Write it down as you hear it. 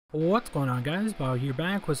What's going on, guys? Bao here,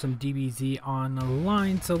 back with some DBZ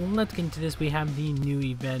Online. So let's get into this. We have the new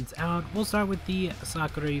events out. We'll start with the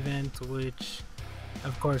Sakura event, which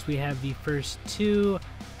of course we have the first two,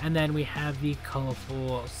 and then we have the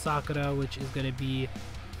colorful Sakura, which is going to be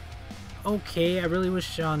okay. I really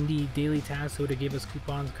wish on the daily tasks it would have gave us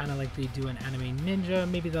coupons, kind of like they do in Anime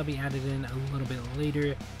Ninja. Maybe they'll be added in a little bit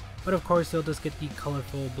later, but of course they'll just get the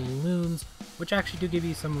colorful balloons, which actually do give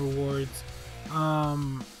you some rewards.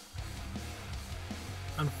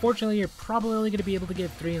 Unfortunately, you're probably only going to be able to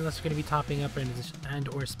get 3 unless you're going to be topping up and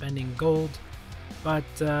or spending gold. But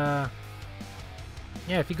yeah,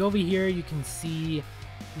 if you go over here, you can see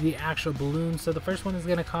the actual balloons. So the first one is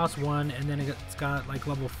going to cost 1, and then it's got like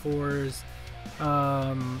level 4s,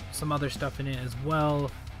 some other stuff in it as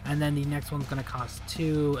well. And then the next one's going to cost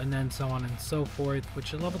 2, and then so on and so forth,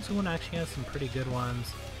 which the level 2 one actually has some pretty good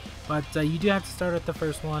ones. But you do have to start at the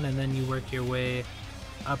first one, and then you work your way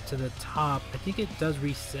up to the top. I think it does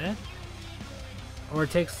reset, or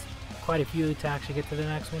it takes quite a few to actually get to the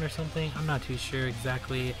next one or something. I'm not too sure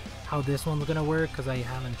exactly how this one's gonna work because I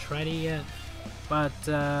haven't tried it yet. But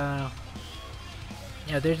yeah,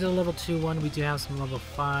 there's a level 2 one. We do have some level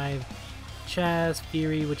 5 chess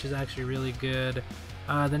fury, which is actually really good.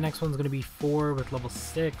 The next one's gonna be 4 with level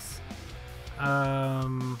 6,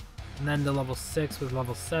 and then the level 6 with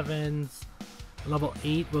level 7s, level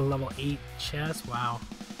 8 with level 8 chess. Wow.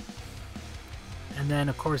 And then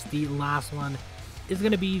of course the last one is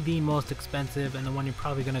going to be the most expensive, and the one you're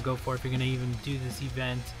probably going to go for if you're going to even do this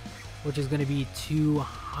event, which is going to be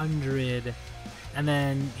 200. And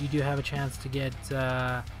then you do have a chance to get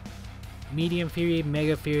medium fury,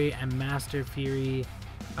 mega fury, and master fury.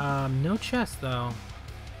 No chess though.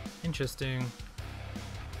 Interesting.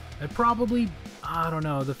 It probably, I don't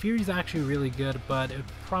know, the fury's actually really good, but it'd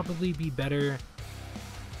probably be better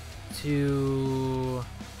to,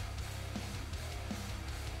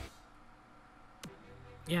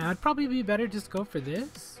 yeah, it'd probably be better just go for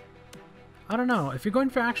this. I don't know, if you're going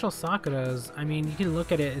for actual Sakuras, I mean, you can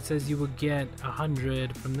look at it, it says you would get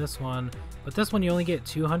 100 from this one, but this one you only get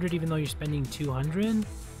 200 even though you're spending 200.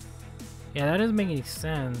 Yeah, that doesn't make any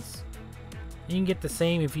sense. You can get the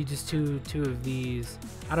same if you just two of these.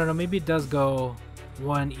 I don't know, maybe it does go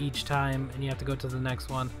one each time and you have to go to the next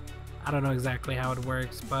one. I don't know exactly how it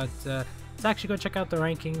works, but let's actually go check out the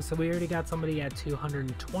rankings. So we already got somebody at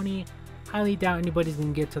 220. Highly doubt anybody's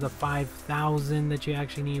gonna get to the 5,000 that you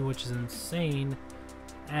actually need, which is insane.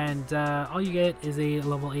 And all you get is a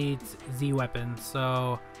level 8 Z weapon.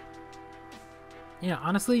 So yeah,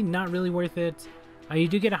 honestly, not really worth it. You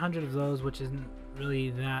do get 100 of those, which isn't really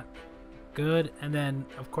that good. And then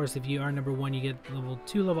of course if you are number 1, you get level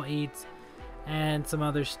 2 level 8s and some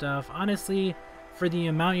other stuff. Honestly, for the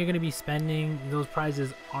amount you're going to be spending, those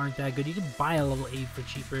prizes aren't that good. You can buy a level 8 for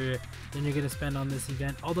cheaper than you're going to spend on this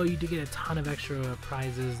event, although you do get a ton of extra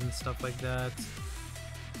prizes and stuff like that.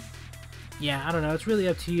 Yeah, I don't know, it's really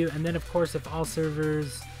up to you. And then of course if all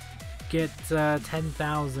servers get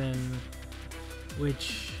 10,000,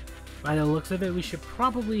 which by the looks of it we should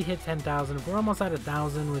probably hit 10,000. If we're almost at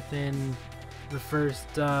 1,000 within the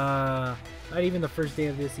first not even the first day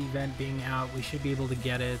of this event being out, we should be able to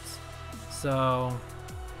get it. So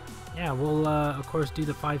yeah, we'll of course do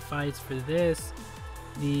the 5 fights for this,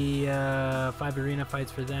 the 5 arena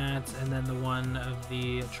fights for that, and then the one of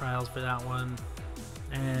the trials for that one.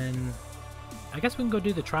 And I guess we can go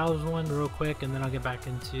do the trials one real quick, and then I'll get back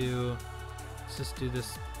into, let's just do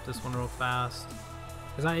this one real fast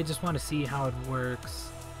because I just want to see how it works.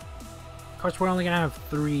 Of course we're only gonna have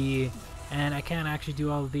 3, and I can't actually do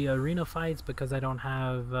all of the arena fights because I don't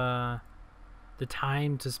have the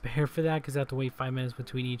time to spare for that, because I have to wait 5 minutes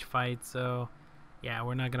between each fight. So yeah,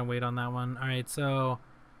 we're not gonna wait on that one. Alright, so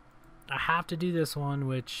I have to do this one,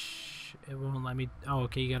 which it won't let me. Oh,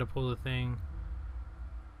 okay, you gotta pull the thing.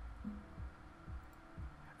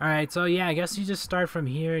 Alright, so yeah, I guess you just start from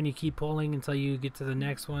here and you keep pulling until you get to the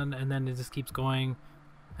next one, and then it just keeps going.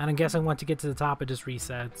 And I'm guessing once you get to the top it just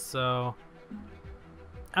resets. So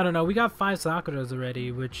I don't know, we got 5 Sakuras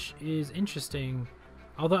already, which is interesting.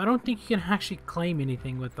 Although I don't think you can actually claim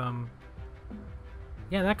anything with them.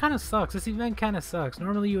 Yeah, that kind of sucks. This event kind of sucks.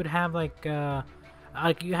 Normally you would have like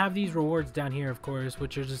you have these rewards down here, of course,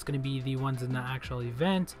 which are just going to be the ones in the actual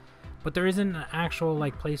event. But there isn't an actual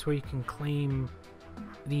like place where you can claim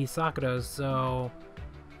the Sakuras. So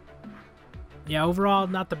yeah, overall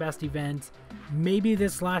not the best event. Maybe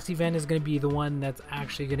this last event is going to be the one that's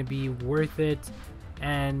actually going to be worth it.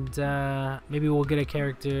 And maybe we'll get a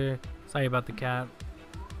character. Sorry about the cat.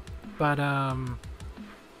 But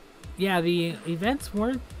yeah, the events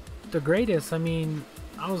weren't the greatest. I mean,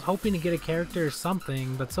 I was hoping to get a character or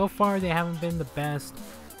something, but so far they haven't been the best.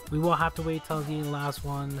 We will have to wait till the last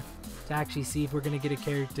one to actually see if we're going to get a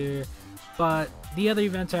character. But the other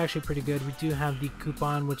events are actually pretty good. We do have the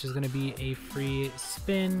coupon, which is going to be a free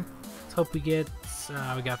spin. Let's hope we get,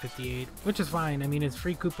 we got 58, which is fine. I mean, it's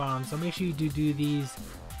free coupons, so make sure you do these,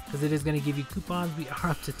 because it is going to give you coupons. We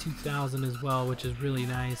are up to 2,000 as well, which is really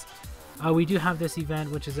nice. We do have this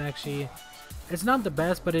event, which is actually, it's not the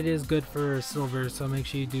best, but it is good for silver, so make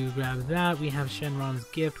sure you do grab that. We have Shenron's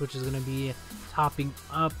gift, which is going to be topping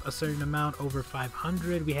up a certain amount over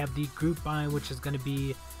 500. We have the group buy, which is going to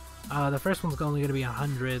be, the first one's only going to be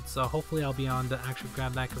 100, so hopefully I'll be on to actually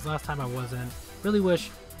grab that, because last time I wasn't. Really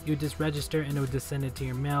wish you would just register and it would just send it to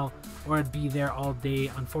your mail, or it'd be there all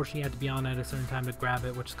day. Unfortunately, you have to be on at a certain time to grab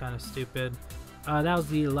it, which is kind of stupid. That was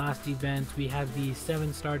the last event. We have the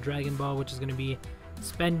 7-star Dragon Ball, which is going to be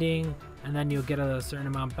spending, and then you'll get a certain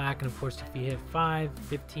amount back, and of course if you hit 5,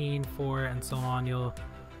 15, 4, and so on, you'll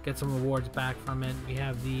get some rewards back from it. We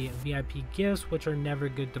have the VIP gifts, which are never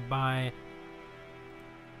good to buy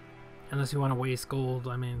unless you want to waste gold.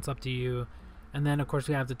 I mean, it's up to you. And then of course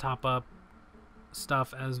we have the top up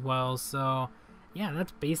stuff as well. So yeah,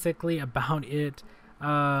 that's basically about it.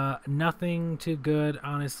 Nothing too good,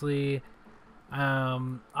 honestly.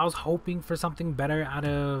 I was hoping for something better out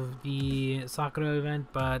of the Sakura event,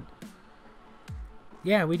 but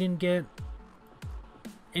yeah, we didn't get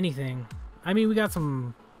anything. I mean, we got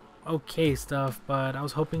some okay stuff, but I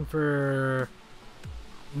was hoping for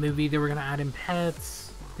maybe they were gonna add in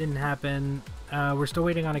pets. Didn't happen. We're still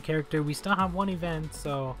waiting on a character. We still have one event,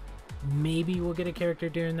 so maybe we'll get a character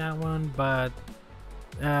during that one, but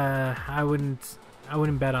I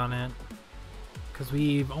wouldn't bet on it, because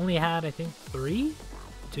we've only had, I think, three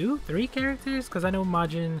characters, because I know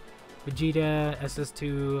Majin, Vegeta,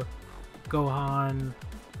 SS2, Gohan,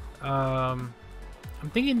 I'm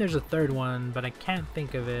thinking there's a third one, but I can't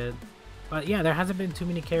think of it. But yeah, there hasn't been too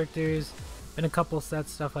many characters, been a couple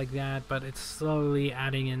sets, stuff like that, but it's slowly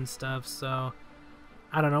adding in stuff, so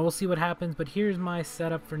I don't know, we'll see what happens. But here's my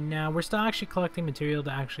setup for now. We're still actually collecting material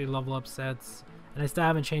to actually level up sets, and I still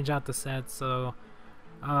haven't changed out the sets, so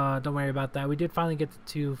don't worry about that. We did finally get the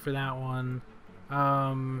 2 for that one.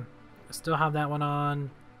 Still have that one on.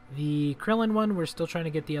 The Krillin one, we're still trying to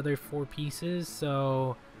get the other 4 pieces,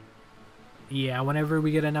 so yeah, whenever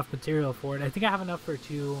we get enough material for it. I think I have enough for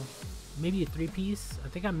 2, maybe a 3-piece. I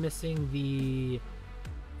think I'm missing the,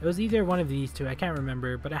 it was either one of these 2, I can't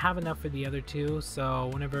remember, but I have enough for the other 2, so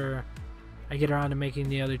whenever I get around to making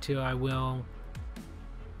the other 2, I will.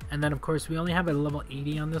 And then of course we only have a level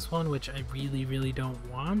 80 on this one, which I really don't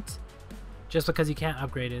want, just because you can't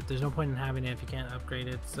upgrade it. There's no point in having it if you can't upgrade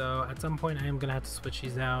it, so at some point I am gonna have to switch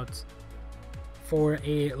these out for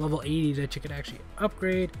a level 80 that you could actually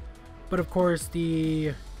upgrade. But of course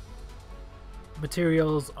the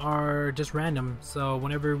materials are just random, so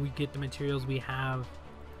whenever we get the materials we have,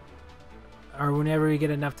 or whenever we get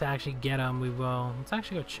enough to actually get them, we will. Let's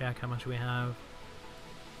actually go check how much we have.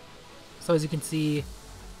 So as you can see,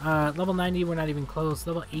 level 90 we're not even close.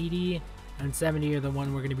 Level 80 and 70 are the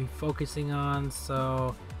one we're going to be focusing on,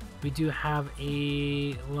 so we do have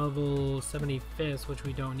a level 75th, which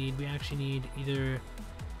we don't need. We actually need either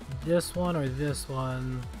this one or this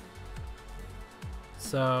one.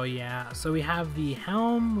 So yeah, so we have the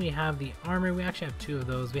helm, we have the armor, we actually have 2 of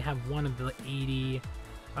those. We have one of the 80,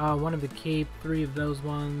 one of the cape, 3 of those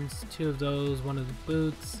ones, 2 of those, one of the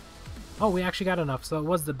boots. Oh, we actually got enough, so it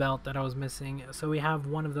was the belt that I was missing. So we have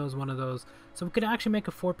one of those, So we could actually make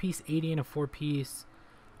a 4-piece 80 and a 4-piece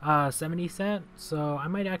 70 set. So I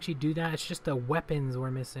might actually do that. It's just the weapons we're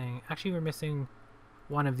missing. Actually, we're missing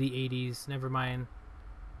one of the 80s, never mind.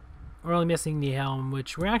 We're only missing the helm,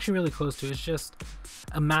 which we're actually really close to. It's just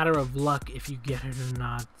a matter of luck if you get it or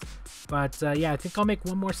not. But yeah, I think I'll make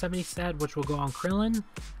one more 70 set, which will go on Krillin,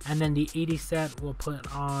 and then the 80 set we'll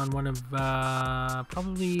put on one of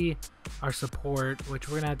probably our support, which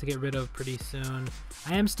we're gonna have to get rid of pretty soon.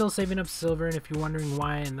 I am still saving up silver, and if you're wondering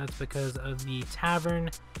why, and that's because of the tavern.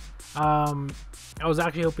 I was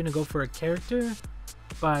actually hoping to go for a character,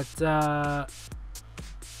 but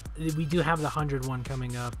we do have the 100 one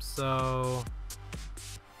coming up, so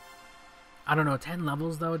I don't know, 10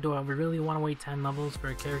 levels though. Do I really want to wait 10 levels for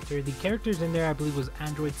a character? The characters in there, I believe, was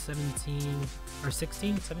Android 17 or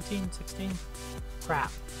 16, 17, 16.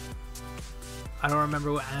 Crap, I don't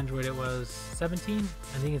remember what Android it was. 17?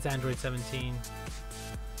 I think it's Android 17,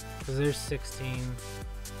 because there's 16.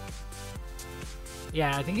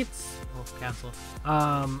 Yeah, I think it's, oh, cancel.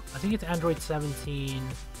 I think it's Android 17.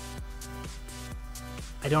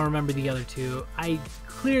 I don't remember the other 2. I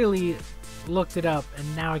clearly looked it up,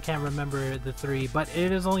 and now I can't remember the three, but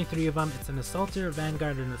it is only three of them. It's an assaulter, a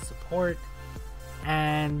vanguard, and a support,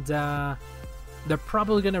 and they're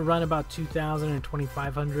probably going to run about 2,000 and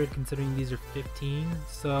 2,500 considering these are 15,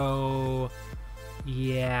 so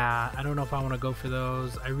yeah, I don't know if I want to go for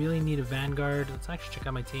those. I really need a vanguard. Let's actually check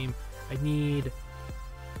out my team.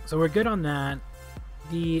 So we're good on that.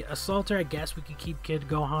 The assaulter, I guess we could keep Kid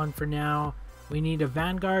Gohan for now. We need a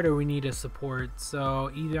vanguard or we need a support.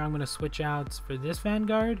 So either I'm going to switch out for this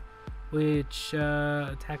vanguard, which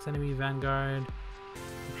attacks enemy vanguard,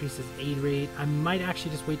 increases aid rate. I might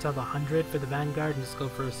actually just wait till the 100 for the vanguard and just go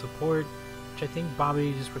for a support, which I think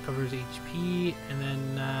Bobby just recovers HP. And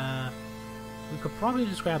then we could probably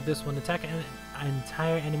just grab this one. Attack an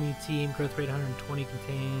entire enemy team, growth rate 120,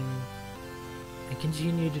 contain, and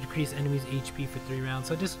continue to decrease enemies' HP for 3 rounds.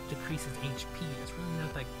 So it just decreases HP. It's really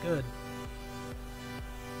not that good.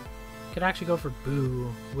 Could actually go for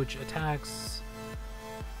Boo, which attacks.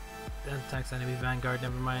 That attacks enemy vanguard.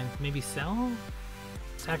 Never mind. Maybe Cell.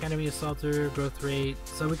 Attack enemy assaulter, growth rate.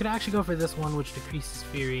 So we could actually go for this one, which decreases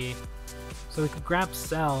Fury. So we could grab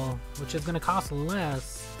Cell, which is going to cost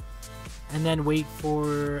less, and then wait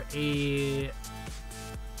for a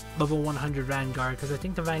level 100 Vanguard, because I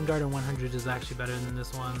think the Vanguard in 100 is actually better than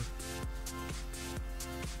this one.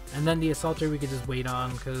 And then the Assaulter we could just wait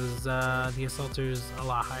on, because the Assaulter's a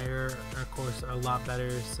lot higher, or of course a lot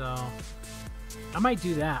better, so I might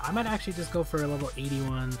do that. I might actually just go for a level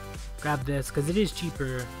 81, grab this, because it is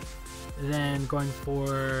cheaper than going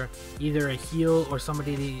for either a heal or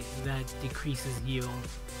somebody that decreases heal.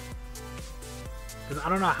 Because I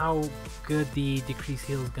don't know how good the decreased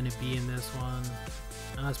heal is going to be in this one,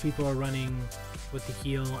 unless people are running with the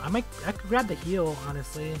heal. I could grab the heal,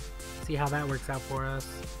 honestly, see how that works out for us.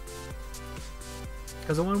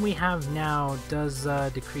 Because the one we have now does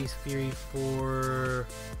decrease Fury for...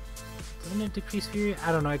 Doesn't it decrease Fury?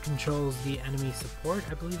 I don't know, it controls the enemy support,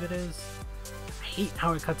 I believe it is. I hate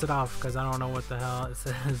how it cuts it off because I don't know what the hell it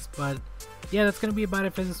says, but yeah, that's going to be about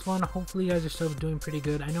it for this one. Hopefully you guys are still doing pretty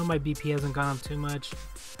good. I know my BP hasn't gone up too much,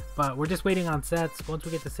 but we're just waiting on sets. Once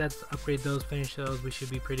we get the sets, upgrade those, finish those, we should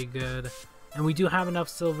be pretty good. And we do have enough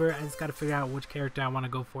silver. I just got to figure out which character I want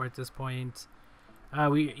to go for at this point.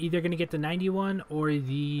 We're either going to get the 91 or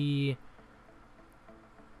the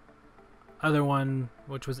other one,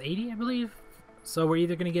 which was 80, I believe. So we're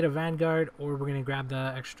either going to get a Vanguard or we're going to grab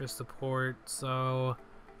the extra support. So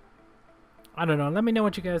I don't know. Let me know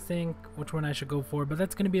what you guys think, which one I should go for. But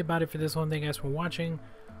that's going to be about it for this one. Thank you guys for watching.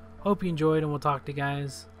 Hope you enjoyed, and we'll talk to you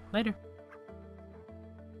guys later.